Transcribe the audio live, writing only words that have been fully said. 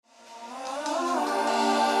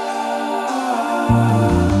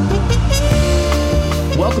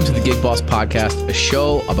Welcome to the Gig Boss Podcast, a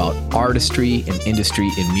show about artistry and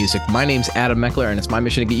industry in music. My name's Adam Meckler, and it's my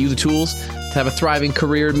mission to get you the tools to have a thriving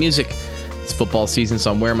career in music. It's football season,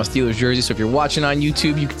 so I'm wearing my Steelers jersey, so if you're watching on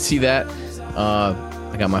YouTube, you can see that.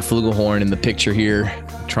 I got my flugelhorn in the picture here,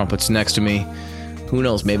 trumpets next to me. Who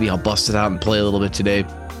knows, maybe I'll bust it out and play a little bit today.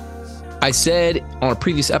 I said on a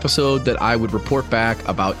previous episode that I would report back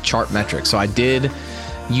about Chartmetric, so I did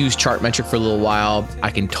use Chartmetric for a little while. I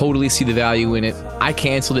can totally see the value in it. I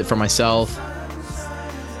canceled it for myself,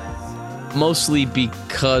 mostly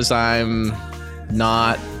because I'm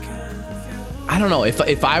not, I don't know,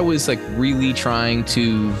 if I was like really trying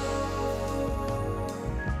to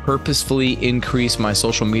purposefully increase my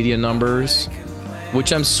social media numbers,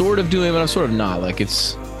 which I'm sort of doing, but I'm sort of not. Like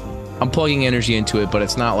I'm plugging energy into it, but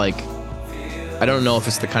it's not like, I don't know if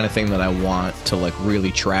it's the kind of thing that I want to like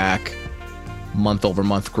really track month over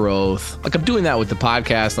month growth. Like I'm doing that with the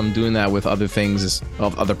podcast. I'm doing that with other things,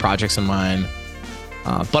 of other projects in mine.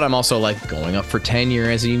 But I'm also like going up for tenure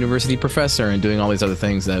as a university professor and doing all these other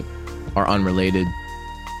things that are unrelated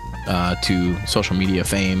to social media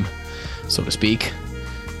fame, so to speak.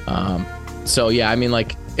 So yeah, I mean,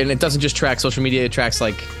 like, and it doesn't just track social media. It tracks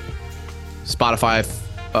like Spotify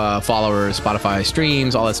followers, Spotify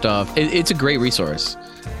streams, all that stuff. It's a great resource.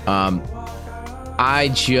 I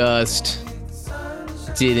just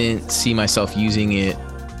didn't see myself using it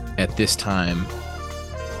at this time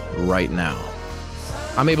right now.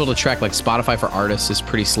 I'm able to track like Spotify for artists is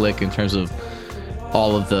pretty slick in terms of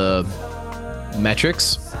all of the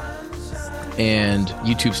metrics, and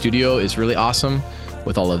YouTube Studio is really awesome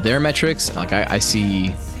with all of their metrics. Like I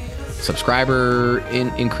see subscriber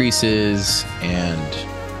increases and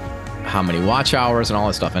how many watch hours and all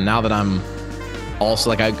that stuff. And now that I'm also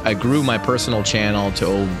like, I grew my personal channel to,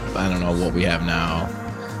 I don't know what we have now,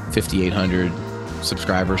 5,800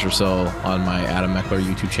 subscribers or so on my Adam Meckler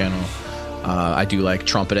YouTube channel. I do like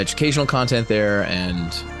trumpet educational content there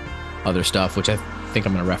and other stuff, which I think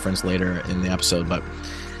I'm going to reference later in the episode. But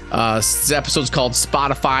this episode's called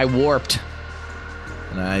Spotify Warped,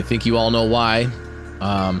 and I think you all know why.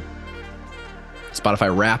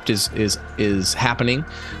 Spotify Wrapped is happening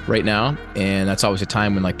right now, and that's always a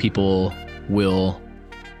time when like people will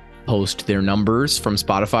post their numbers from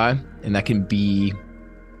Spotify, and that can be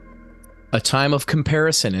a time of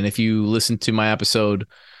comparison. And if you listen to my episode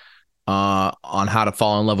on how to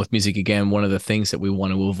fall in love with music again, one of the things that we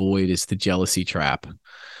want to avoid is the jealousy trap,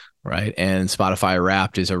 right? And Spotify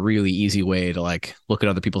Wrapped is a really easy way to like look at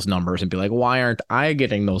other people's numbers and be like, why aren't I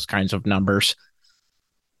getting those kinds of numbers?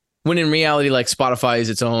 When in reality, like Spotify is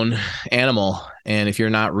its own animal. And if you're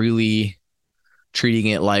not really treating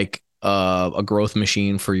it like a growth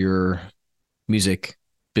machine for your music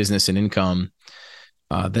business and income,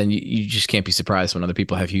 then you just can't be surprised when other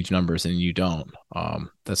people have huge numbers and you don't.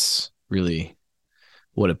 That's really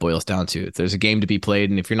what it boils down to. If there's a game to be played,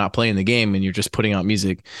 and if you're not playing the game and you're just putting out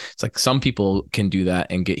music, it's like some people can do that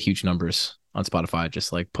and get huge numbers on Spotify,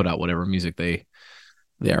 just like put out whatever music they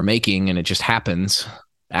are making, and it just happens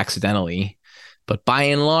accidentally. But by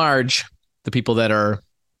and large, the people that are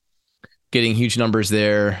getting huge numbers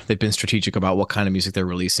there, they've been strategic about what kind of music they're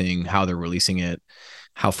releasing, how they're releasing it,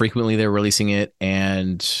 how frequently they're releasing it,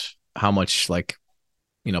 and how much like,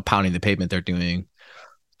 you know, pounding the pavement they're doing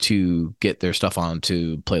to get their stuff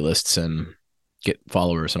onto playlists and get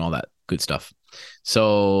followers and all that good stuff.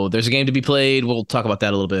 So there's a game to be played. We'll talk about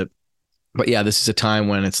that a little bit. But yeah, this is a time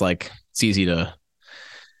when it's like it's easy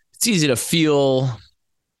to feel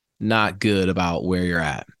not good about where you're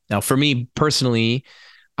at. Now, for me personally,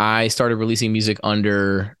 I started releasing music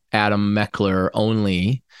under Adam Meckler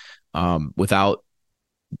only, without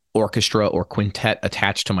orchestra or quintet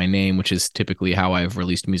attached to my name, which is typically how I've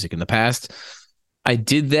released music in the past. I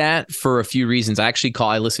did that for a few reasons. I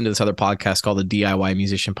listened to this other podcast called the DIY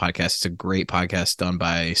Musician Podcast. It's a great podcast done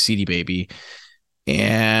by CD Baby.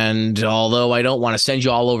 And although I don't want to send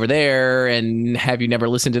you all over there and have you never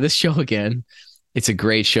listen to this show again, it's a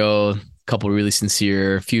great show.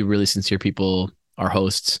 A few really sincere people are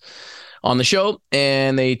hosts on the show,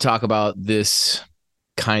 and they talk about this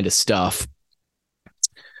kind of stuff.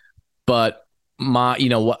 But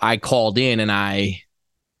I called in and I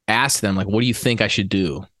asked them, like, what do you think I should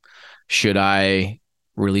do? Should I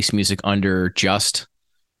release music under just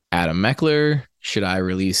Adam Meckler? Should I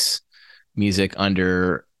release music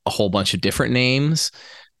under a whole bunch of different names?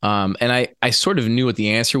 And I sort of knew what the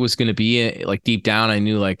answer was going to be. Like deep down, I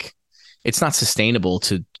knew like it's not sustainable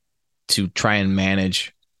to try and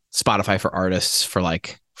manage Spotify for artists for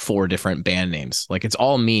like 4 different band names. Like it's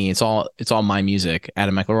all me. It's all my music.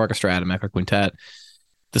 Adam Meckler Orchestra, Adam Meckler Quintet.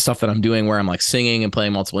 the stuff that I'm doing where I'm like singing and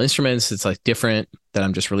playing multiple instruments. It's like different that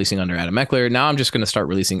I'm just releasing under Adam Eckler. Now I'm just going to start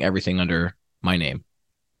releasing everything under my name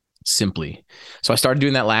simply. So I started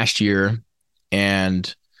doing that last year,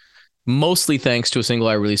 and mostly thanks to a single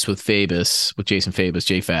I released with Fabus, with Jason Fabus,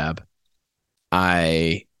 JFab,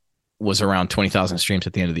 I was around 20,000 streams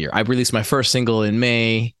at the end of the year. I released my first single in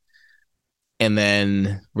May and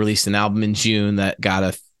then released an album in June that got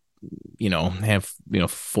a, have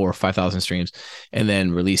 4,000 or 5,000 streams, and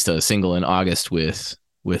then released a single in August with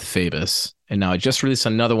Fabus. And now I just released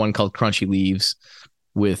another one called Crunchy Leaves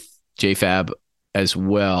with JFab as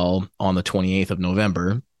well on the 28th of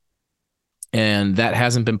November. And that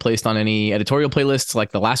hasn't been placed on any editorial playlists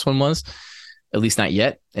like the last one was, at least not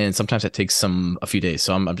yet. And sometimes that takes a few days.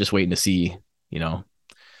 So I'm just waiting to see,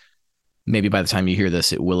 maybe by the time you hear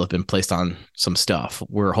this, it will have been placed on some stuff.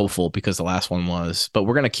 We're hopeful because the last one was, but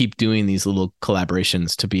we're going to keep doing these little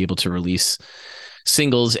collaborations to be able to release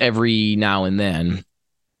singles every now and then.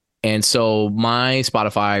 And so my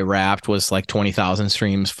Spotify Wrapped was like 20,000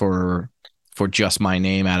 streams for just my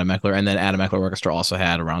name, Adam Eckler. And then Adam Eckler Orchestra also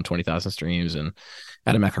had around 20,000 streams, and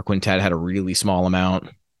Adam Eckler Quintet had a really small amount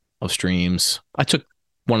of streams. I took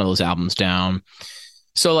one of those albums down.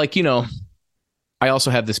 So I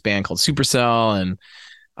also have this band called Supercell, and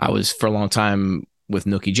I was for a long time with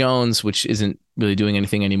Nookie Jones, which isn't really doing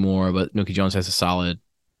anything anymore, but Nookie Jones has a solid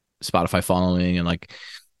Spotify following, and like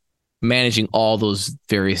managing all those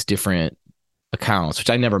various different accounts, which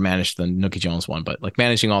I never managed the Nookie Jones one, but like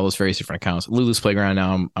managing all those various different accounts. Lulu's Playground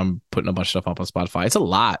now, I'm putting a bunch of stuff up on Spotify. It's a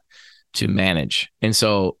lot to manage. And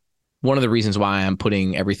so one of the reasons why I'm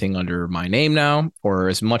putting everything under my name now, or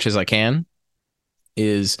as much as I can,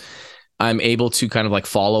 is I'm able to kind of like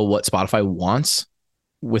follow what Spotify wants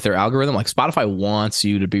with their algorithm. Like Spotify wants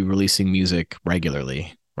you to be releasing music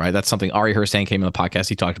regularly, right? That's something Ari Herstand came on the podcast.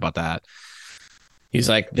 He talked about that. He's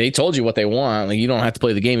like, they told you what they want. Like, you don't have to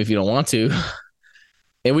play the game if you don't want to.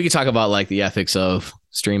 And we could talk about like the ethics of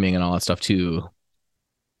streaming and all that stuff too.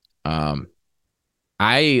 I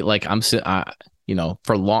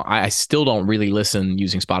still don't really listen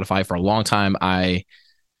using Spotify. For a long time, I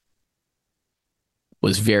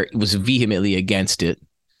was vehemently against it.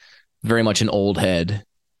 Very much an old head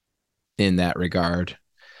in that regard.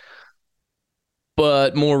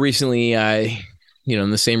 But more recently,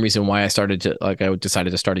 and the same reason why I decided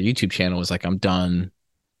to start a YouTube channel was like, I'm done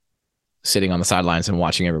sitting on the sidelines and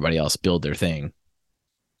watching everybody else build their thing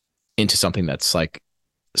into something that's like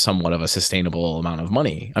somewhat of a sustainable amount of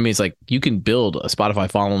money. I mean, it's like you can build a Spotify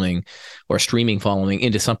following or a streaming following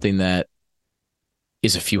into something that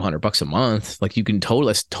is a few $100 a month. Like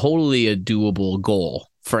that's totally a doable goal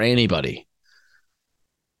for anybody.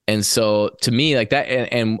 And so to me, like that,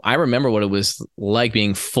 and I remember what it was like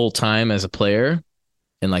being full-time as a player,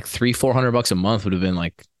 and like $300-400 a month would have been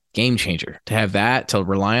like game changer to have that to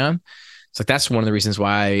rely on. It's like, that's one of the reasons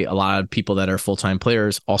why a lot of people that are full-time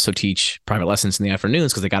players also teach private lessons in the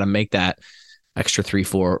afternoons, because they got to make that extra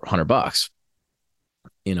 $300-400,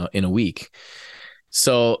 in a week.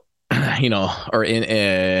 So, or in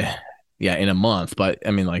a month. But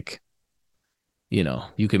I mean, like,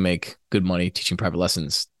 you can make good money teaching private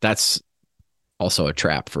lessons. That's also a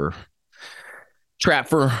trap for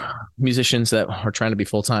musicians that are trying to be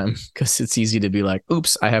full-time, because it's easy to be like,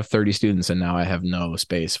 oops, I have 30 students and now I have no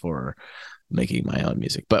space for making my own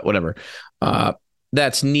music. But whatever.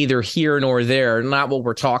 That's neither here nor there, not what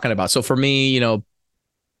we're talking about. So for me,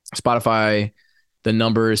 Spotify, the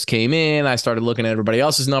numbers came in. I started looking at everybody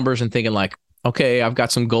else's numbers and thinking like, okay, I've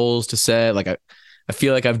got some goals to set. Like I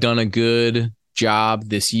feel like I've done a good job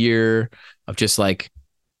this year of just like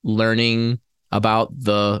learning about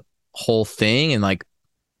the whole thing and like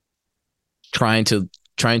trying to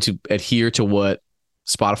adhere to what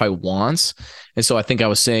Spotify wants. And so I think I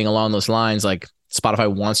was saying along those lines, like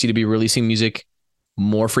Spotify wants you to be releasing music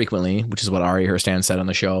more frequently, which is what Ari Herstand said on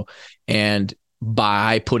the show. And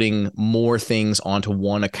by putting more things onto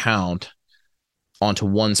one account, onto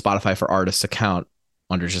one Spotify for Artists account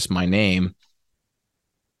under just my name,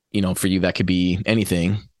 for you, that could be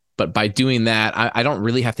anything. But by doing that, I don't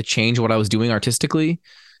really have to change what I was doing artistically.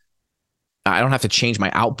 I don't have to change my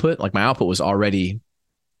output. Like my output was already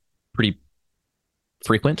pretty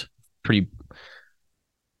frequent,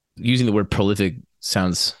 using the word prolific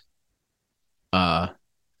sounds,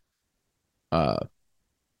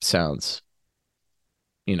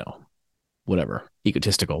 whatever,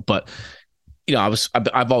 egotistical, but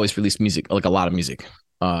I've always released music, like a lot of music.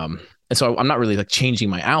 And so I'm not really like changing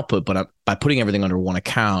my output, but by putting everything under one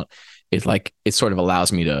account, it sort of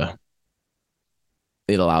allows me to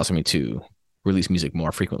release music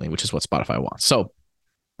more frequently, which is what Spotify wants. So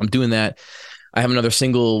I'm doing that. I have another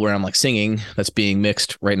single where I'm like singing that's being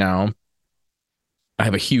mixed right now. I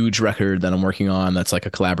have a huge record that I'm working on that's like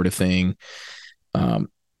a collaborative thing,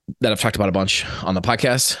 that I've talked about a bunch on the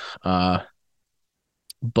podcast.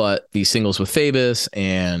 But these singles with Phoebus,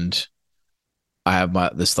 and I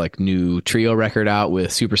have this like new trio record out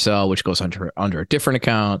with Supercell, which goes under a different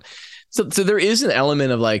account. So there is an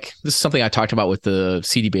element of like, this is something I talked about with the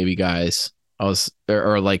CD Baby guys.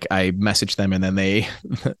 Or like I messaged them and then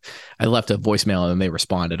I left a voicemail and then they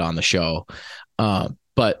responded on the show.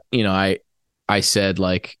 But you know, I said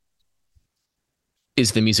like,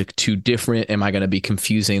 is the music too different? Am I going to be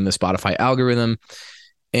confusing the Spotify algorithm?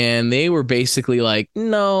 And they were basically like,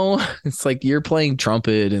 no, it's like you're playing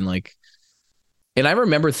trumpet and like, and I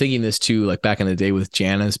remember thinking this too, like back in the day with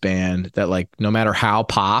Jana's band, that like, no matter how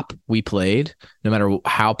pop we played, no matter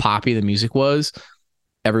how poppy the music was,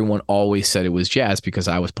 everyone always said it was jazz because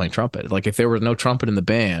I was playing trumpet. Like if there was no trumpet in the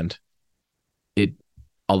band,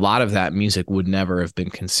 a lot of that music would never have been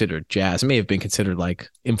considered jazz. It may have been considered like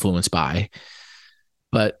influenced by,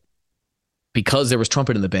 but because there was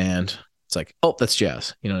trumpet in the band, it's like, oh, that's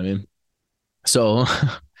jazz. You know what I mean? So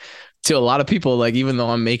to a lot of people, like, even though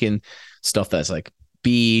I'm making stuff that's like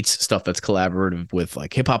beats, stuff that's collaborative with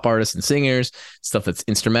like hip hop artists and singers, stuff that's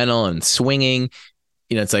instrumental and swinging,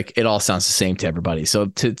 you know, it's like, it all sounds the same to everybody. So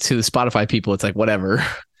to the Spotify people, it's like, whatever,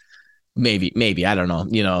 maybe, I don't know.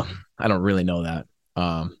 You know, I don't really know that.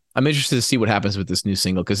 I'm interested to see what happens with this new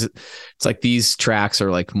single, because it's like these tracks are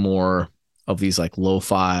like more of these like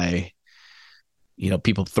lo-fi, you know,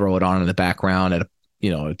 people throw it on in the background at a, you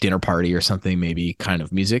know, a dinner party or something, maybe, kind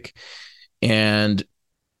of music. And,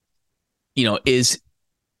 you know,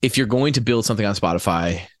 if you're going to build something on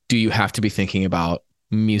Spotify, do you have to be thinking about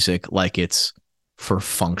music like it's for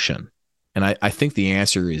function? And I think the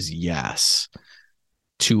answer is yes,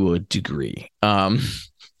 to a degree.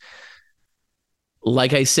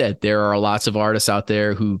 Like I said, there are lots of artists out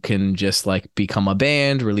there who can just like become a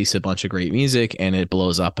band, release a bunch of great music, and it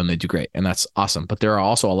blows up and they do great. And that's awesome. But there are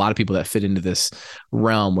also a lot of people that fit into this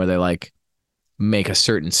realm where they like make a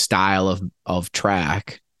certain style of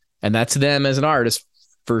track, and that's them as an artist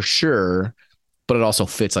for sure. But it also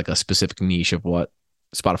fits like a specific niche of what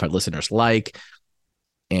Spotify listeners like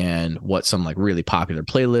and what some like really popular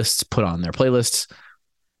playlists put on their playlists.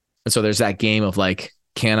 And so there's that game of like,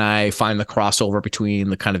 can I find the crossover between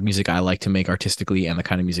the kind of music I like to make artistically and the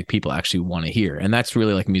kind of music people actually want to hear? And that's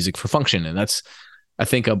really like music for function. And that's, I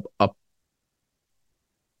think,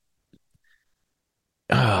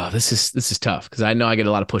 this is tough, because I know I get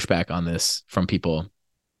a lot of pushback on this from people.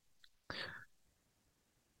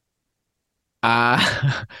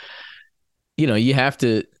 You know, you have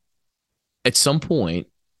to, at some point,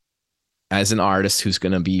 as an artist who's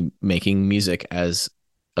going to be making music as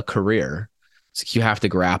a career, so you have to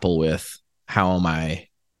grapple with, how am I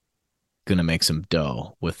going to make some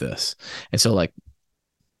dough with this? And so like,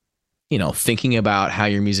 you know, thinking about how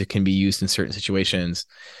your music can be used in certain situations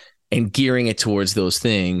and gearing it towards those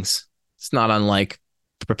things, it's not unlike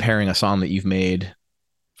preparing a song that you've made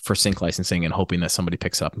for sync licensing and hoping that somebody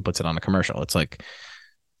picks up and puts it on a commercial. It's like,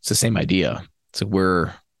 it's the same idea. So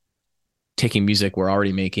we're taking music we're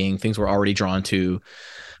already making, things we're already drawn to,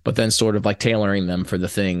 but then sort of like tailoring them for the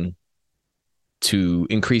thing to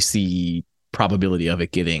increase the probability of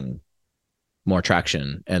it getting more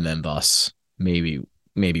traction, and then thus maybe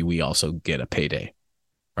we also get a payday,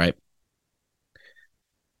 right?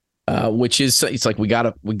 Which is, it's like we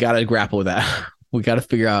gotta grapple with that. we gotta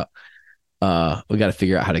figure out how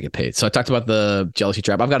to get paid. So I talked about the jealousy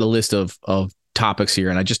trap. I've got a list of topics here,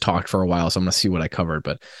 and I just talked for a while, so I'm gonna see what I covered.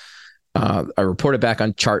 But I reported back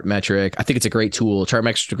on Chartmetric. I think it's a great tool.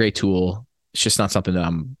 Chartmetric is a great tool. It's just not something that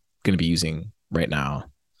I'm going to be using right now.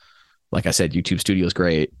 Like I said, YouTube Studio is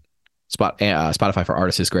great. Spotify for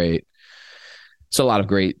Artists is great. So a lot of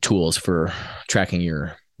great tools for tracking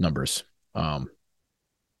your numbers. But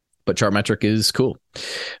Chartmetric is cool.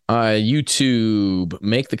 YouTube,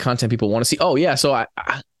 make the content people want to see. Oh yeah. So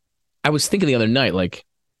I was thinking the other night, like,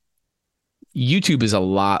 YouTube is a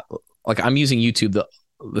lot, like, I'm using YouTube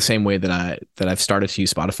the same way that I've started to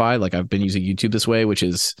use Spotify. Like, I've been using YouTube this way, which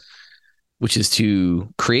is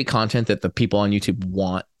to create content that the people on YouTube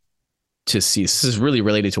want to see. This is really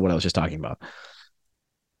related to what I was just talking about.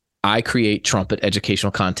 I create trumpet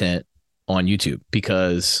educational content on YouTube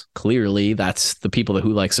because clearly that's the people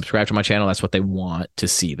who like subscribe to my channel. That's what they want to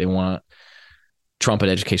see. They want trumpet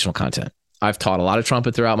educational content. I've taught a lot of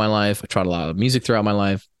trumpet throughout my life. I taught a lot of music throughout my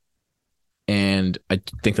life. And I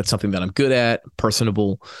think that's something that I'm good at,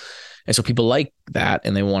 personable. And so people like that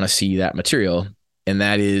and they want to see that material. And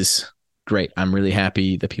that is great. I'm really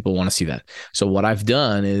happy that people want to see that. So what I've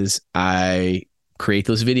done is I create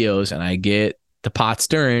those videos and I get the pot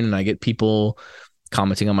stirring and I get people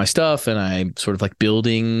commenting on my stuff, and I'm sort of like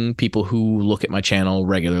building people who look at my channel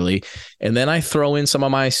regularly. And then I throw in some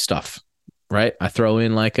of my stuff, right? I throw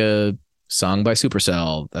in like a song by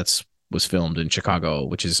Supercell that's was filmed in Chicago,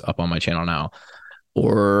 which is up on my channel now,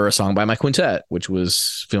 or a song by my quintet, which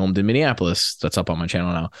was filmed in Minneapolis, that's up on my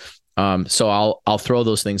channel now. So I'll throw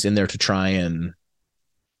those things in there to try and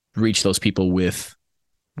reach those people with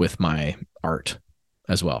my art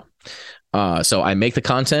as well. So I make the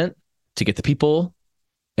content to get the people,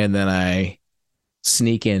 and then I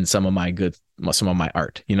sneak in some of my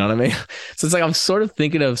art. You know what I mean? So it's like I'm sort of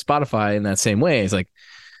thinking of Spotify in that same way. It's like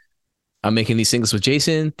I'm making these singles with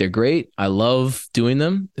Jason. They're great. I love doing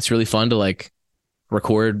them. It's really fun to like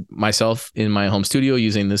record myself in my home studio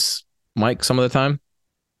using this mic some of the time,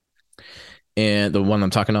 and the one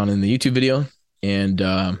I'm talking on in the YouTube video, and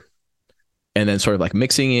then sort of like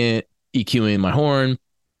mixing it, EQing my horns.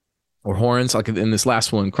 Like in this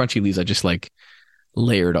last one, Crunchy Leaves, I just like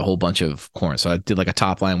layered a whole bunch of horns. So I did like a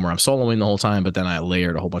top line where I'm soloing the whole time, but then I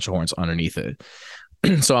layered a whole bunch of horns underneath it.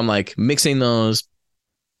 So I'm like mixing those,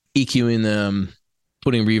 EQing them,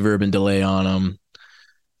 putting reverb and delay on them,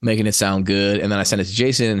 making it sound good. And then I send it to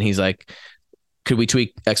Jason, and he's like, could we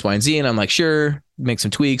tweak X, Y, and Z? And I'm like, sure, make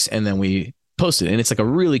some tweaks. And then we post it. And it's like a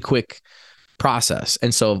really quick process.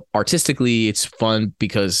 And so artistically, it's fun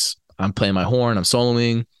because I'm playing my horn, I'm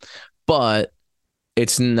soloing, but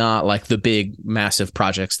it's not like the big, massive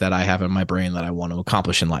projects that I have in my brain that I want to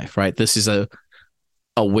accomplish in life, right? This is a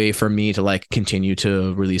way for me to like continue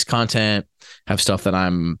to release content, have stuff that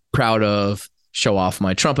I'm proud of, show off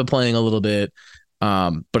my trumpet playing a little bit.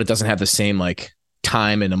 But it doesn't have the same like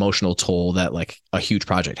time and emotional toll that like a huge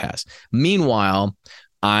project has. Meanwhile,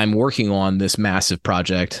 I'm working on this massive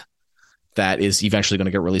project that is eventually going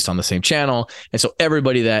to get released on the same channel. And so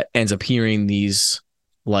everybody that ends up hearing these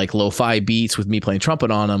like lo-fi beats with me playing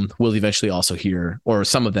trumpet on them will eventually also hear, or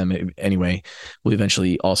some of them anyway, will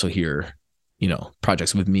eventually also hear, you know,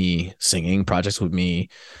 projects with me singing, projects with me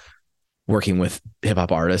working with hip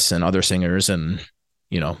hop artists and other singers, and,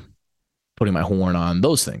 you know, putting my horn on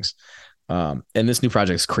those things. And this new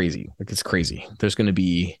project is crazy. Like, it's crazy. There's going to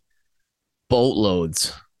be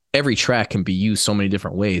boatloads. Every track can be used so many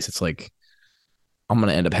different ways. It's like, I'm going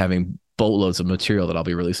to end up having boatloads of material that I'll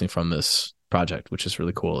be releasing from this project, which is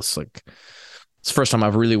really cool. It's like, it's the first time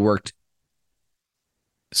I've really worked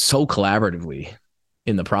so collaboratively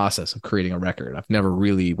in the process of creating a record. I've never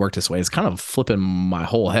really worked this way. It's kind of flipping my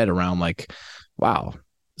whole head around like, wow,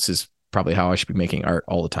 this is probably how I should be making art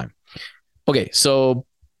all the time. Okay, so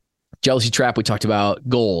Jealousy Trap, we talked about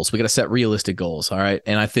goals. We got to set realistic goals. All right.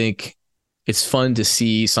 And I think it's fun to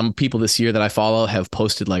see some people this year that I follow have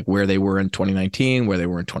posted like where they were in 2019, where they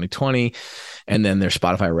were in 2020, and then their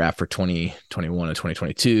Spotify Wrap for 2021 and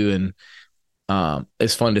 2022. And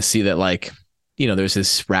it's fun to see that, like, you know, there's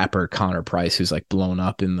this rapper Connor Price who's like blown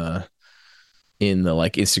up in the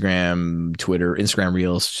like Instagram, Twitter, Instagram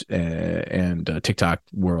Reels and TikTok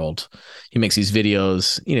world. He makes these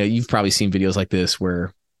videos. You know, you've probably seen videos like this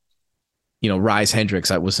where, you know, Rise Hendrix,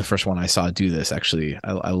 I was the first one I saw do this. Actually,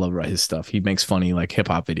 I love his stuff. He makes funny like hip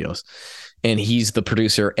hop videos, and he's the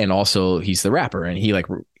producer and also he's the rapper, and he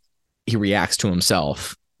reacts to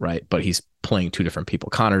himself, right? But he's playing two different people.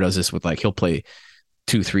 Connor does this with like, he'll play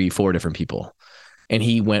 2, 3, 4 different people. And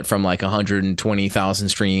he went from like 120,000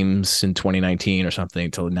 streams in 2019 or something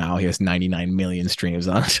till now he has 99 million streams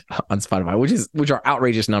on Spotify, which are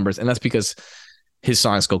outrageous numbers. And that's because his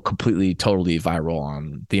songs go completely, totally viral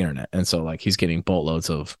on the internet. And so like he's getting boatloads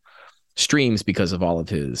of streams because of all of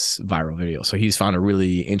his viral videos. So he's found a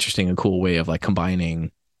really interesting and cool way of like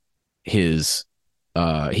combining his,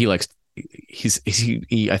 I think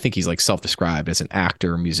he's like self-described as an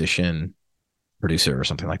actor, musician, producer, or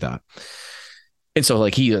something like that. And so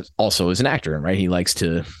like he also is an actor, right? He likes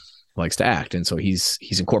to act. And so he's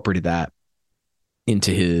incorporated that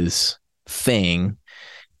into his thing,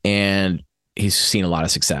 and he's seen a lot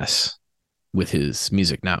of success with his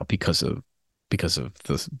music now because of the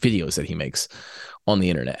videos that he makes on the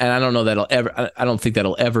internet. And I don't think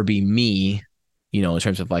that'll ever be me, you know, in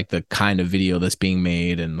terms of like the kind of video that's being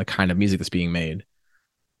made and the kind of music that's being made.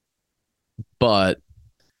 But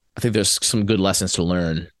I think there's some good lessons to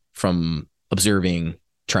learn from observing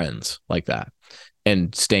trends like that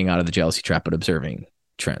and staying out of the jealousy trap, but observing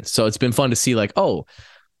trends. So it's been fun to see like, oh,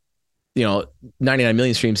 you know, 99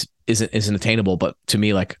 million streams isn't attainable, but to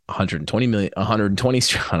me, like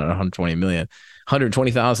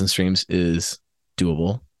 120,000 streams is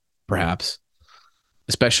doable, perhaps,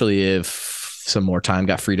 especially if some more time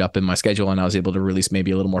got freed up in my schedule and I was able to release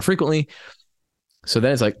maybe a little more frequently. So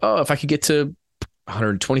then it's like, oh, if I could get to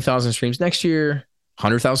 120,000 streams next year,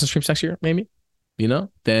 100,000 streams next year, maybe,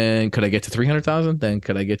 then could I get to 300,000? Then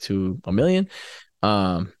could I get to 1 million?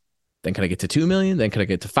 Then could I get to 2 million? Then could I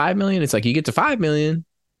get to 5 million? It's like you get to 5 million.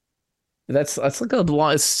 That's like a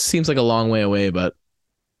long, it seems like a long way away, but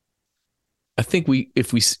I think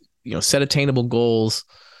if we set attainable goals,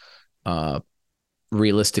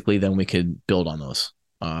 realistically, then we could build on those.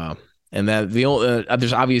 And that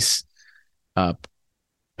there's obvious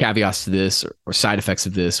caveats to this or side effects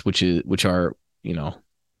of this, which are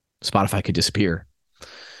Spotify could disappear.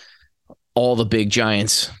 All the big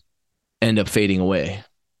giants end up fading away.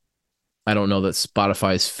 I don't know that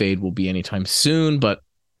Spotify's fade will be anytime soon, but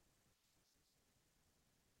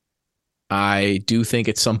I do think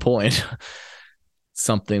at some point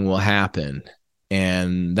something will happen.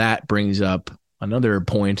 And that brings up another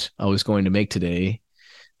point I was going to make today.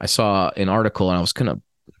 I saw an article and I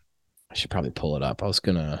should probably pull it up. I was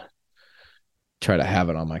going to try to have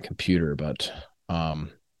it on my computer, but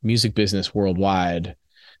Music Business Worldwide.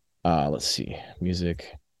 Let's see. Music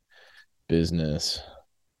Business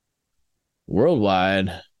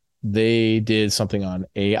Worldwide. They did something on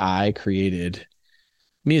AI created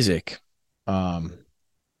music.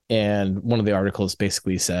 And one of the articles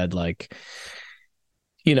basically said, like,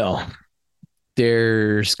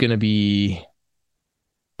 there's going to be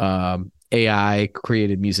AI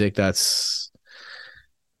created music that's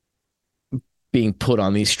being put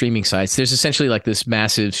on these streaming sites. There's essentially like this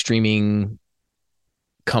massive streaming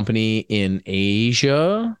company in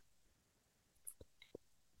Asia.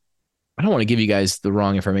 I don't want to give you guys the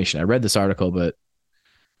wrong information. I read this article, but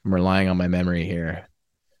I'm relying on my memory here.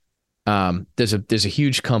 There's a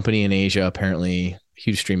huge company in Asia, apparently,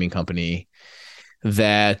 huge streaming company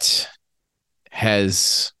that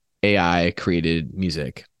has AI created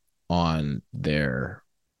music on their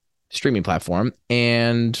streaming platform,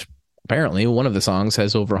 and apparently one of the songs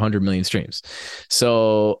has over 100 million streams.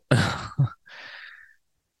 So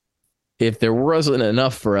if there wasn't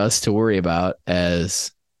enough for us to worry about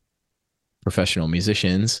as professional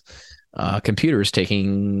musicians, computers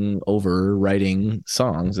taking over writing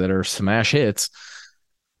songs that are smash hits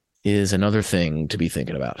is another thing to be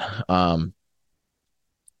thinking about.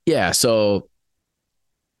 So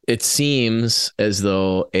it seems as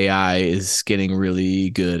though AI is getting really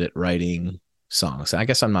good at writing songs. I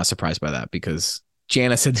guess I'm not surprised by that, because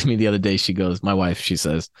Jana said to me the other day, she goes, my wife, she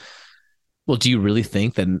says, well, do you really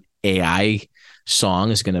think that an AI song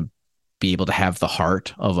is going to be able to have the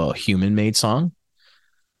heart of a human made song?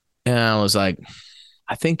 And I was like,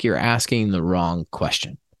 I think you're asking the wrong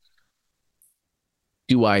question.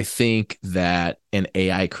 Do I think that an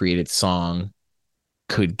AI created song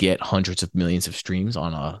could get hundreds of millions of streams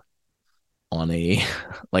on a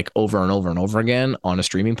like over and over and over again on a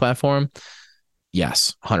streaming platform?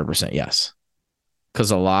 Yes, 100% yes.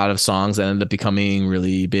 Because a lot of songs that end up becoming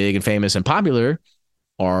really big and famous and popular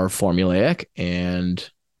are formulaic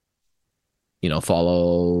and,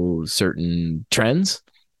 follow certain trends,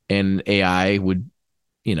 and AI would,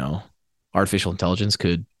 artificial intelligence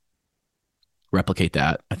could replicate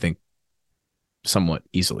that, I think, somewhat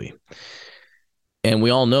easily. And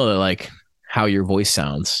we all know that, like, how your voice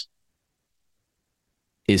sounds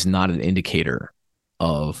is not an indicator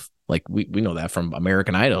of, like, we know that from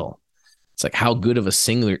American Idol. It's like how good of a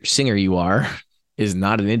singer you are is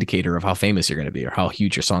not an indicator of how famous you're going to be or how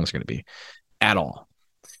huge your songs are going to be at all.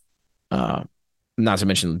 Not to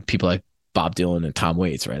mention people like Bob Dylan and Tom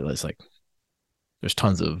Waits, right? It's like there's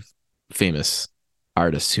tons of famous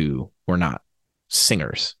artists who were not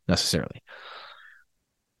singers necessarily.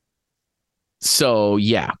 So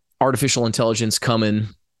yeah, artificial intelligence coming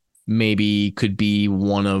maybe could be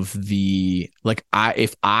one of the, like,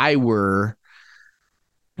 if I were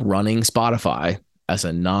running Spotify as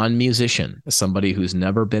a non-musician, as somebody who's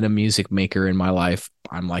never been a music maker in my life,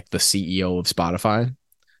 I'm like the CEO of Spotify,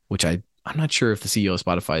 which I'm not sure if the CEO of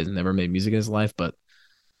Spotify has never made music in his life, but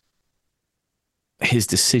his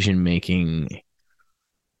decision making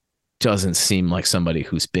doesn't seem like somebody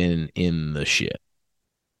who's been in the shit.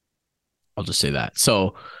 I'll just say that.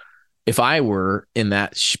 So if I were in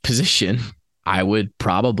that position, I would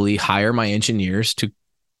probably hire my engineers to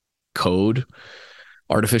code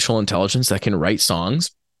artificial intelligence that can write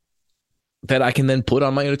songs that I can then put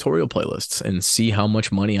on my editorial playlists and see how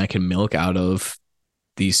much money I can milk out of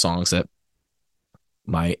these songs that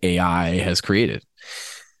my AI has created.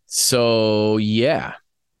 So yeah,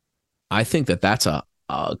 I think that that's a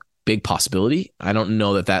big possibility. I don't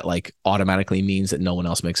know that like automatically means that no one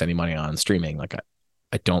else makes any money on streaming. Like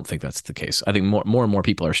I don't think that's the case. I think more and more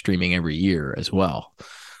people are streaming every year as well.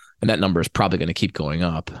 And that number is probably going to keep going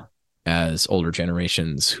up as older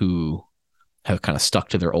generations who have kind of stuck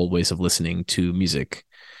to their old ways of listening to music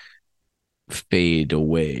fade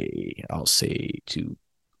away, I'll say, to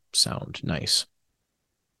sound nice.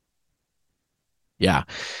 Yeah.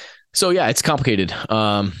 So yeah, it's complicated.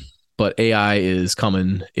 But AI is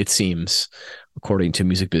coming, it seems, according to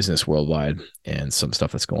Music Business Worldwide and some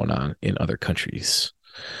stuff that's going on in other countries.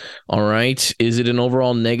 All right. Is it an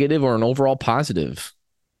overall negative or an overall positive?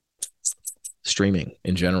 Streaming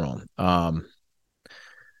in general.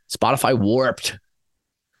 Spotify Warped.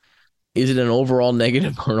 Is it an overall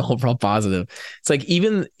negative or an overall positive? It's like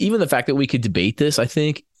even the fact that we could debate this, I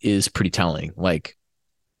think, is pretty telling. Like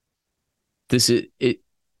this is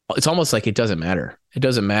it's almost like it doesn't matter. It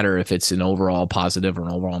doesn't matter if it's an overall positive or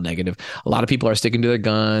an overall negative. A lot of people are sticking to their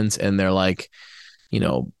guns and they're like,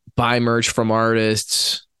 buy merch from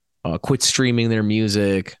artists, quit streaming their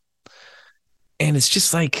music. And it's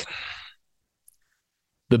just like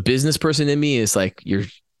the business person in me is like, you're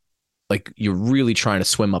really trying to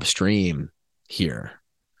swim upstream here.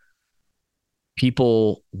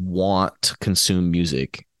 People want to consume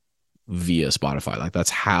music via Spotify. Like that's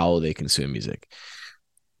how they consume music.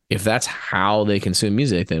 If that's how they consume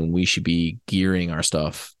music, then we should be gearing our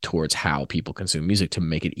stuff towards how people consume music to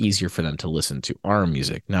make it easier for them to listen to our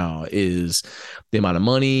music. Now, is the amount of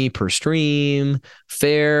money per stream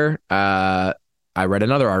fair? I read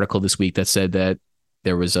another article this week that said that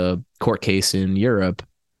there was a court case in Europe,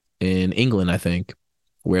 in England, I think,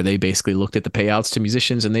 where they basically looked at the payouts to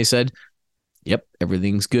musicians and they said, yep,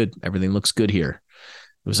 everything's good. Everything looks good here.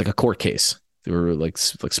 It was like a court case. They were like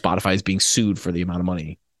Spotify is being sued for the amount of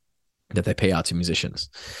money that they pay out to musicians.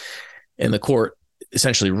 And the court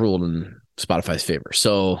essentially ruled in Spotify's favor.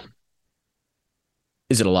 So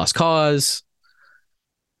is it a lost cause?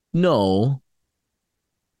 No.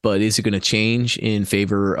 But is it going to change in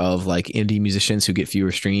favor of like indie musicians who get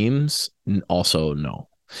fewer streams? Also, no.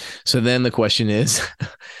 So then the question is,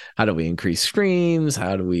 how do we increase streams?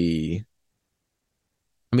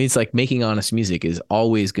 It's like making honest music is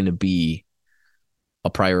always going to be a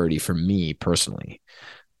priority for me personally.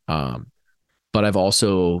 But I've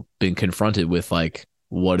also been confronted with like,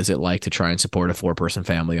 what is it like to try and support a 4-person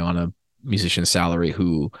family on a musician's salary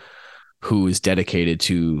who is dedicated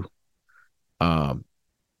to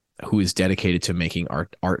making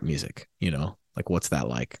art music, like what's that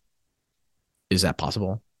like? Is that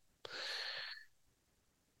possible?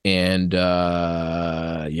 And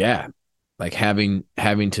yeah, like having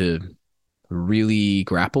to really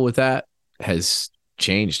grapple with that has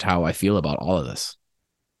changed how I feel about all of this.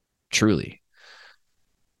 Truly.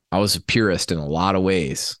 I was a purist in a lot of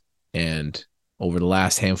ways. And over the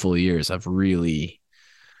last handful of years, I've really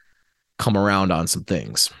come around on some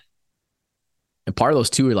things. And part of those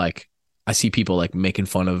too are like, I see people like making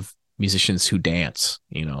fun of musicians who dance,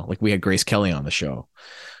 like we had Grace Kelly on the show.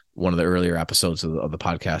 One of the earlier episodes of the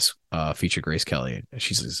podcast featured Grace Kelly.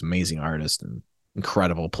 She's this amazing artist and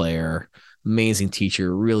incredible player, amazing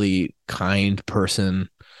teacher, really kind person,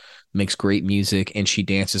 makes great music, and she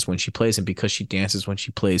dances when she plays. And because she dances when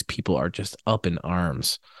she plays, people are just up in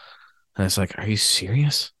arms. And it's like, are you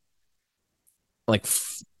serious? Like,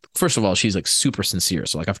 first of all, she's like super sincere.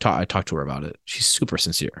 So like I talked to her about it. She's super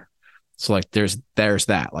sincere. So like there's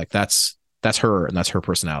that. Like that's her and that's her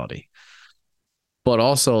personality. But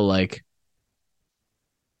also like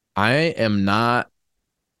I am not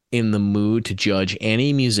in the mood to judge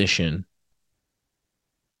any musician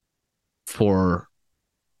for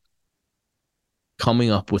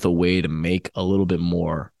coming up with a way to make a little bit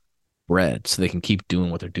more bread so they can keep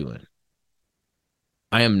doing what they're doing.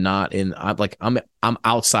 I am not I'm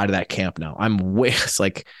outside of that camp now. It's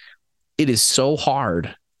like it is so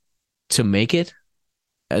hard to make it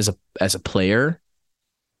as a player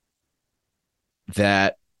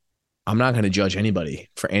that I'm not going to judge anybody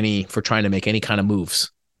for trying to make any kind of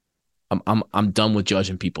moves. I'm done with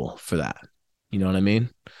judging people for that. You know what I mean?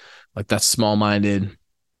 Like that's small-minded.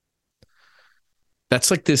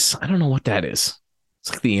 That's like this, I don't know what that is.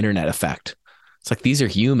 It's like the internet effect. It's like these are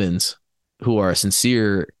humans who are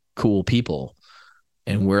sincere, cool people.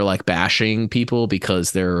 And we're like bashing people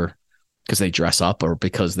because they dress up or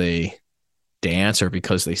because they dance or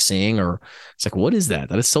because they sing, or it's like, what is that?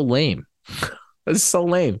 That is so lame. That is so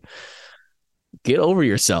lame. Get over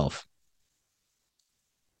yourself.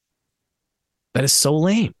 That is so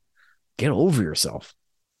lame. Get over yourself.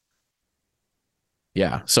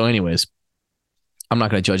 Yeah. So anyways, I'm not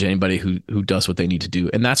going to judge anybody who does what they need to do.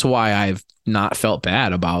 And that's why I've not felt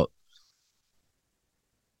bad about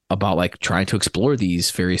about like trying to explore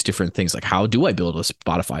these various different things. Like, how do I build a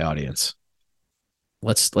Spotify audience?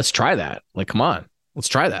 Let's try that. Like, come on, let's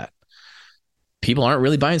try that. People aren't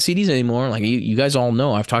really buying CDs anymore. Like you guys all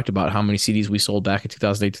know, I've talked about how many CDs we sold back in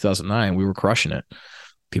 2008, 2009. We were crushing it.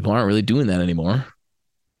 People aren't really doing that anymore.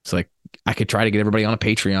 It's like, I could try to get everybody on a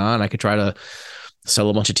Patreon. I could try to sell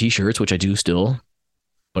a bunch of t-shirts, which I do still,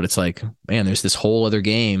 but it's like, man, there's this whole other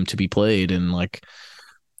game to be played, and like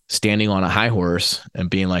standing on a high horse and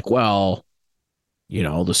being like, well, you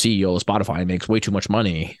know, the CEO of Spotify makes way too much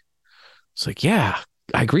money. It's like, yeah,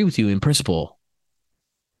 I agree with you in principle.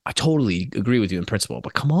 I totally agree with you in principle,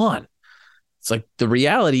 but come on. It's like, the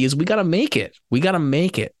reality is we got to make it. We got to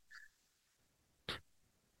make it.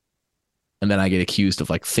 And then I get accused of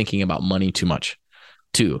like thinking about money too much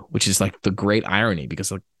too, which is like the great irony,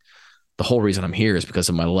 because like the whole reason I'm here is because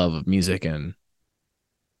of my love of music, and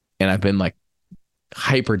I've been like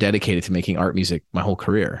hyper dedicated to making art music my whole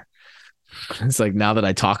career. It's like, now that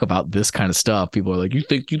I talk about this kind of stuff, people are like, you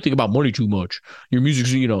think about money too much. Your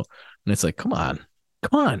music's, you know, and it's like, come on.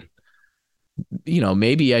 You know,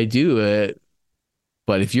 maybe I do it,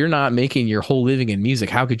 but if you're not making your whole living in music,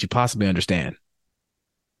 how could you possibly understand?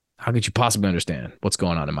 How could you possibly understand what's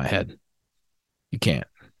going on in my head? You can't.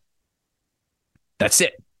 That's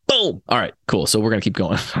it. Boom. All right, cool. So we're going to keep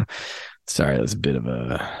going. Sorry, that's a bit of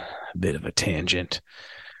a tangent.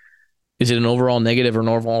 Is it an overall negative or an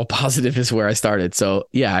overall positive is where I started. So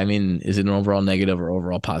yeah, I mean, is it an overall negative or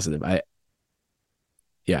overall positive? I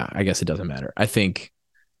guess it doesn't matter. I think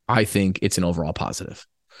it's an overall positive.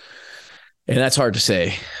 And that's hard to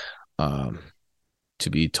say, to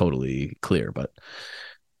be totally clear, but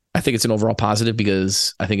I think it's an overall positive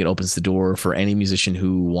because I think it opens the door for any musician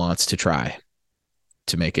who wants to try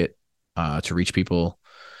to make it, to reach people.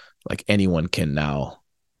 Like, anyone can now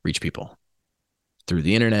reach people through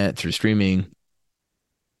the internet, through streaming.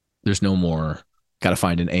 There's no more got to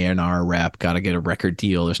find an A&R rep, got to get a record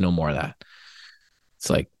deal. There's no more of that. It's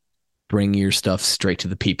like, bring your stuff straight to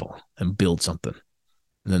the people and build something.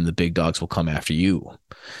 And then the big dogs will come after you.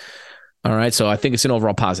 All right. So I think it's an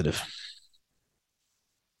overall positive.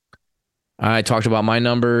 I talked about my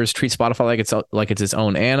numbers, treat Spotify like it's its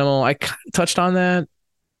own animal. I kind of touched on that,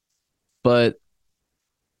 but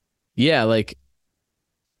yeah, like,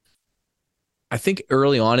 I think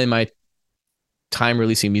early on in my time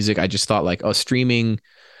releasing music, I just thought like, oh, streaming,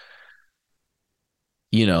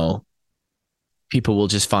 you know, people will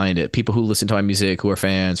just find it. People who listen to my music, who are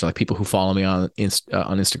fans, or like people who follow me on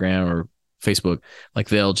Instagram or Facebook, like,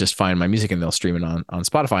 they'll just find my music and they'll stream it on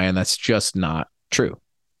Spotify. And that's just not true.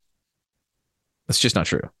 That's just not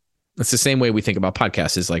true. It's the same way we think about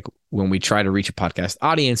podcasts. Is like, when we try to reach a podcast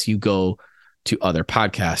audience, you go to other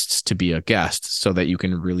podcasts to be a guest so that you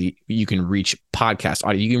can reach podcast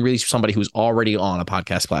audience. You can reach somebody who's already on a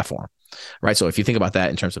podcast platform, right? So if you think about that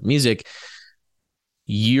in terms of music,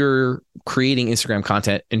 you're creating Instagram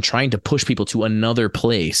content and trying to push people to another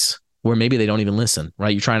place where maybe they don't even listen, right?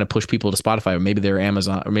 You're trying to push people to Spotify, or maybe they're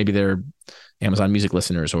Amazon Music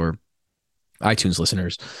listeners, or iTunes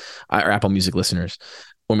listeners, or Apple Music listeners,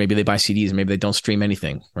 or maybe they buy CDs and maybe they don't stream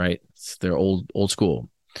anything, right? They're old school.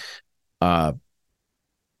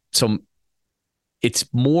 So it's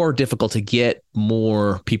more difficult to get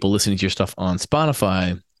more people listening to your stuff on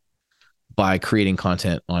Spotify by creating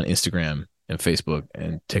content on Instagram and Facebook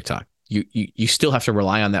and TikTok. You still have to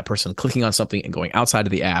rely on that person clicking on something and going outside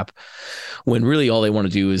of the app, when really all they want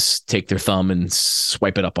to do is take their thumb and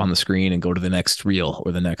swipe it up on the screen and go to the next reel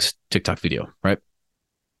or the next TikTok video, right?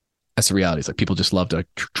 That's the reality. It's like, people just love to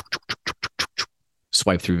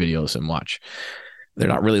swipe through videos and watch. They're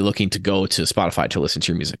not really looking to go to Spotify to listen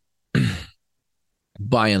to your music.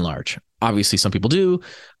 By and large, obviously some people do.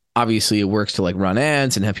 Obviously it works to like run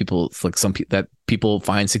ads and have people, like, that people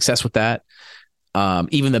find success with that.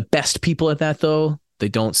 Even the best people at that, though, they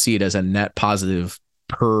don't see it as a net positive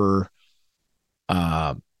per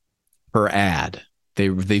ad. They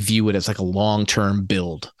view it as like a long-term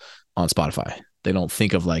build on Spotify. They don't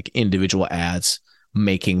think of like individual ads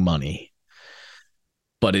making money.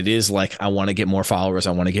 But it is like, I want to get more followers.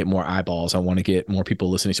 I want to get more eyeballs. I want to get more people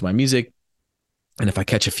listening to my music. And if I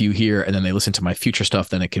catch a few here and then they listen to my future stuff,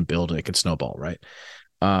 then it can build and it can snowball, right?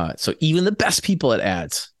 So even the best people at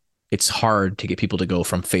ads, it's hard to get people to go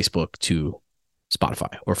from Facebook to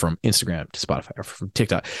Spotify, or from Instagram to Spotify, or from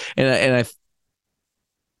TikTok. And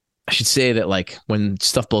I should say that, like, when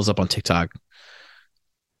stuff blows up on TikTok,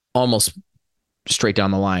 almost straight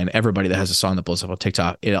down the line, everybody that has a song that blows up on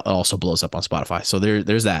TikTok, it also blows up on Spotify. So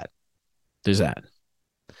there's that. But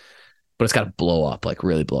it's got to blow up, like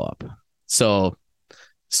really blow up. So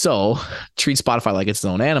treat Spotify like it's its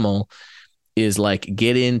own animal is like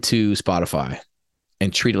get into Spotify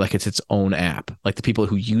and treat it like it's its own app. Like the people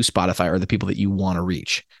who use Spotify are the people that you want to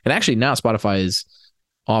reach. And actually now Spotify is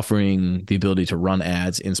offering the ability to run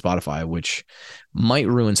ads in Spotify, which might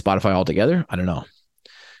ruin Spotify altogether. I don't know.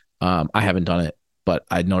 I haven't done it, but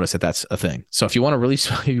I noticed that that's a thing. So if you want to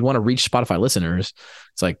reach Spotify listeners,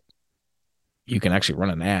 it's like you can actually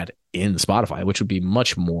run an ad in Spotify, which would be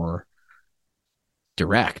much more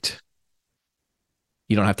direct.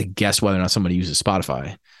 You don't have to guess whether or not somebody uses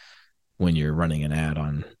Spotify when you're running an ad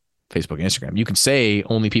on Facebook and Instagram. You can say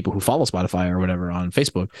only people who follow Spotify or whatever on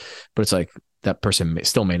Facebook, but it's like that person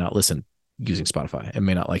may not listen using Spotify and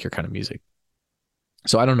may not like your kind of music.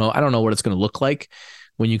 So I don't know what it's going to look like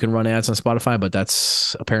when you can run ads on Spotify, but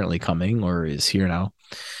that's apparently coming or is here now.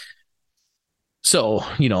 So,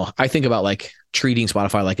 I think about like treating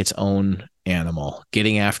Spotify like its own animal,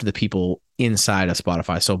 getting after the people inside of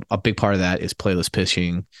Spotify. So a big part of that is playlist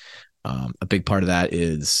pitching. A big part of that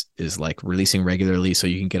is like releasing regularly so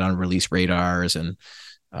you can get on release radars and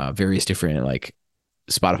various different like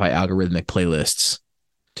Spotify algorithmic playlists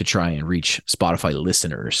to try and reach Spotify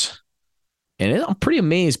listeners. And I'm pretty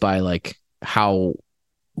amazed by like how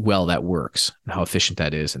well that works and how efficient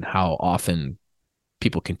that is and how often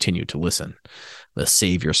people continue to listen. They'll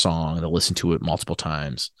save your song, they'll listen to it multiple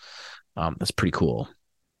times. That's pretty cool.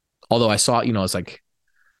 Although I saw, it's like,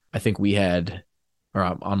 I think we had, or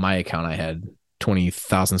on my account, I had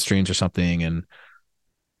 20,000 streams or something and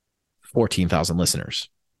 14,000 listeners.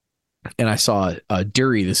 And I saw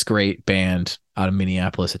Dury, this great band out of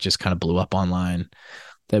Minneapolis that just kind of blew up online.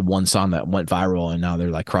 They had one song that went viral and now they're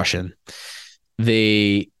like crushing.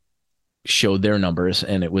 They showed their numbers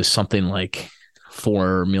and it was something like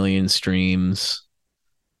 4 million streams.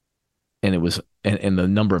 And it was, and the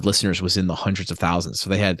number of listeners was in the hundreds of thousands. So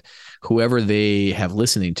they had whoever they have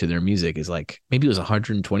listening to their music is like, maybe it was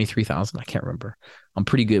 123,000. I can't remember. I'm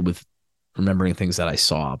pretty good with remembering things that I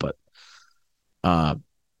saw, but I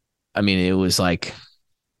mean, it was like,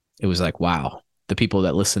 wow, the people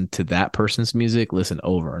that listen to that person's music listen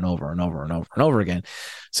over and over and over and over and over again.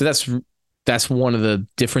 So that's one of the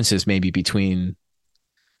differences maybe between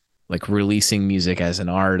like releasing music as an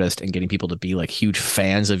artist and getting people to be like huge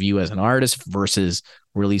fans of you as an artist versus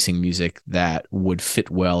releasing music that would fit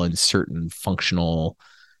well in certain functional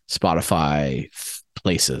Spotify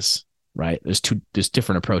places, right? There's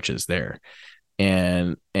different approaches there.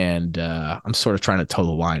 And I'm sort of trying to toe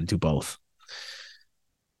the line and do both.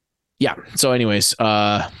 Yeah. So anyways,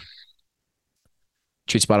 treat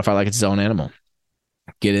Spotify like it's its own animal.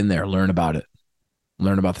 Get in there, learn about it.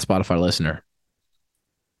 Learn about the Spotify listener.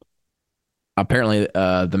 Apparently,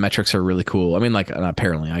 the metrics are really cool. I mean, like,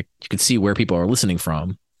 apparently, you can see where people are listening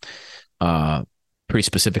from pretty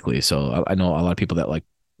specifically. So I know a lot of people that like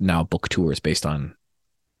now book tours based on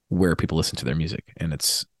where people listen to their music, and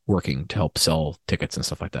it's working to help sell tickets and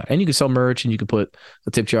stuff like that. And you can sell merch and you can put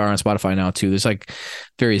a tip jar on Spotify now too. There's like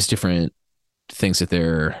various different things that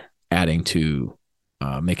they're adding to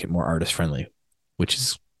make it more artist friendly, which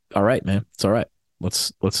is all right, man. It's all right.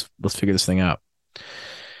 Let's figure this thing out.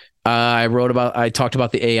 I talked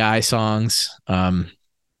about the AI songs, try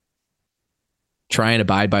and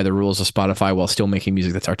abide by the rules of Spotify while still making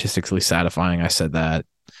music that's artistically satisfying. I said that.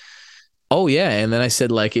 Oh yeah. And then I said,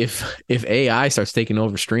 like, if AI starts taking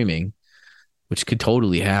over streaming, which could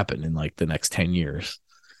totally happen in like the next 10 years,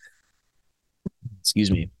 excuse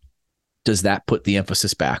me, does that put the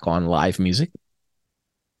emphasis back on live music?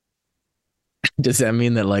 Does that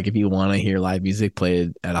mean that like, if you want to hear live music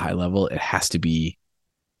played at a high level, it has to be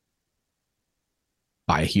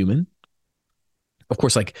by a human? Of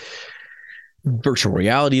course, like virtual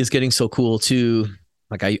reality is getting so cool too.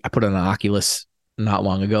 Like I put on an Oculus not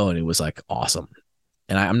long ago and it was like awesome.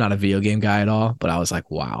 And I'm not a video game guy at all, but I was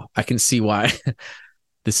like, wow, I can see why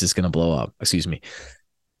this is going to blow up. Excuse me.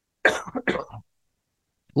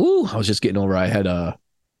 Ooh, I was just getting over. I had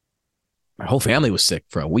my whole family was sick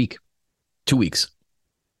for a week, 2 weeks,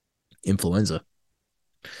 influenza.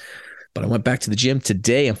 But I went back to the gym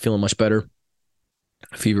today. I'm feeling much better.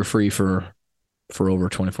 Fever free for over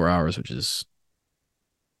 24 hours, which is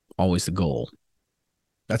always the goal.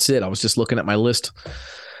 That's it. I was just looking at my list.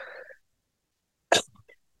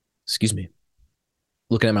 Excuse me.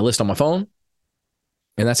 Looking at my list on my phone.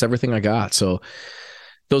 And that's everything I got. So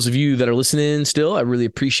those of you that are listening still, I really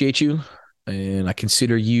appreciate you. And I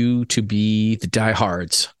consider you to be the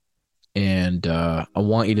diehards. And I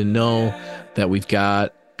want you to know that we've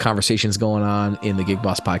got conversations going on in the Gig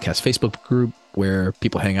Boss Podcast Facebook group where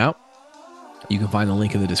people hang out. You can find the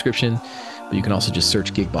link in the description, but you can also just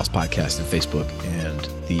search Gig Boss Podcast in Facebook, and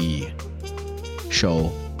the show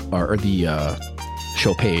or the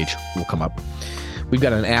show page will come up. We've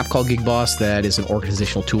got an app called Gig Boss that is an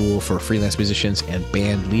organizational tool for freelance musicians and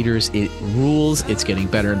band leaders. It rules. It's getting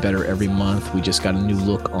better and better every month. We just got a new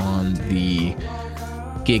look on the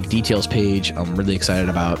gig details page. I'm really excited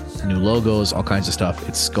about new logos, all kinds of stuff.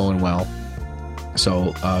 It's going well.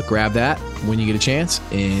 So grab that when you get a chance.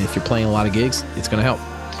 And if you're playing a lot of gigs, it's going to help.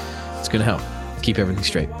 It's going to help keep everything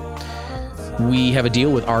straight. We have a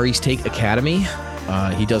deal with Ari's Take Academy.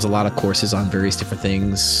 He does a lot of courses on various different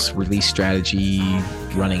things, release strategy,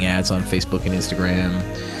 running ads on Facebook and Instagram,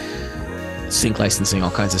 sync licensing,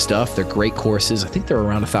 all kinds of stuff. They're great courses. I think they're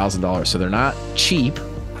around $1,000. So they're not cheap,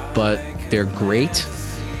 but they're great.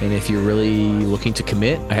 And if you're really looking to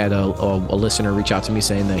commit, I had a listener reach out to me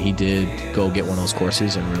saying that he did go get one of those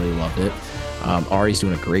courses and really loved it. Ari's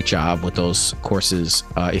doing a great job with those courses.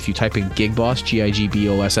 If you type in Gig Boss,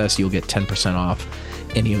 GIGBOSS, you'll get 10% off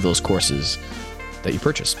any of those courses that you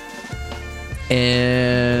purchase.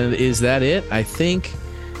 And is that it? I think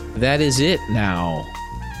that is it now.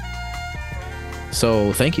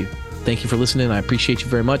 So thank you. Thank you for listening. I appreciate you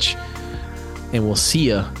very much. And we'll see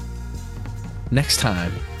you next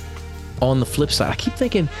time on the flip side. I keep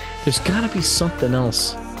thinking there's got to be something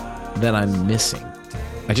else that I'm missing.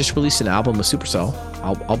 I just released an album with Supercell.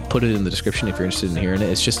 I'll put it in the description if you're interested in hearing it.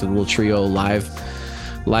 It's just a little trio live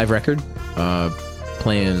record,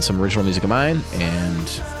 playing some original music of mine and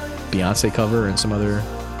Beyonce cover and some other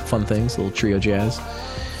fun things, a little trio jazz.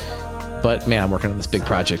 But man, I'm working on this big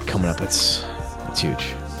project coming up. It's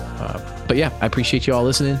huge. But yeah, I appreciate you all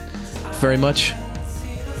listening very much.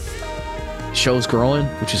 Show's growing,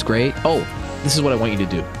 which is great. Oh, this is what I want you to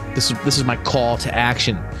do. This is my call to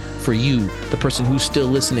action for you, the person who's still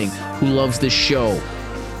listening, who loves this show.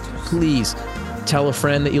 Please tell a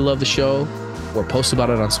friend that you love the show or post about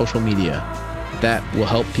it on social media. That will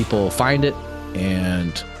help people find it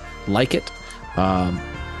and like it.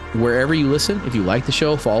 Wherever you listen, if you like the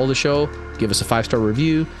show, follow the show, give us a 5-star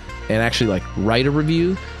review, and actually write a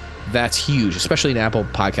review. That's huge, especially in Apple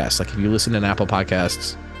Podcasts. If you listen to Apple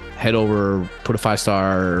Podcasts, head over, put a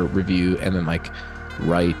 5-star review, and then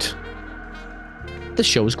write, "The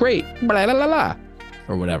show is great," blah, blah, blah, blah,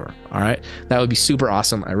 or whatever. All right, that would be super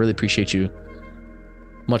awesome. I really appreciate you.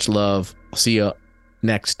 Much love. I'll see you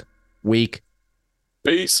next week.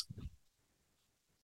 Peace.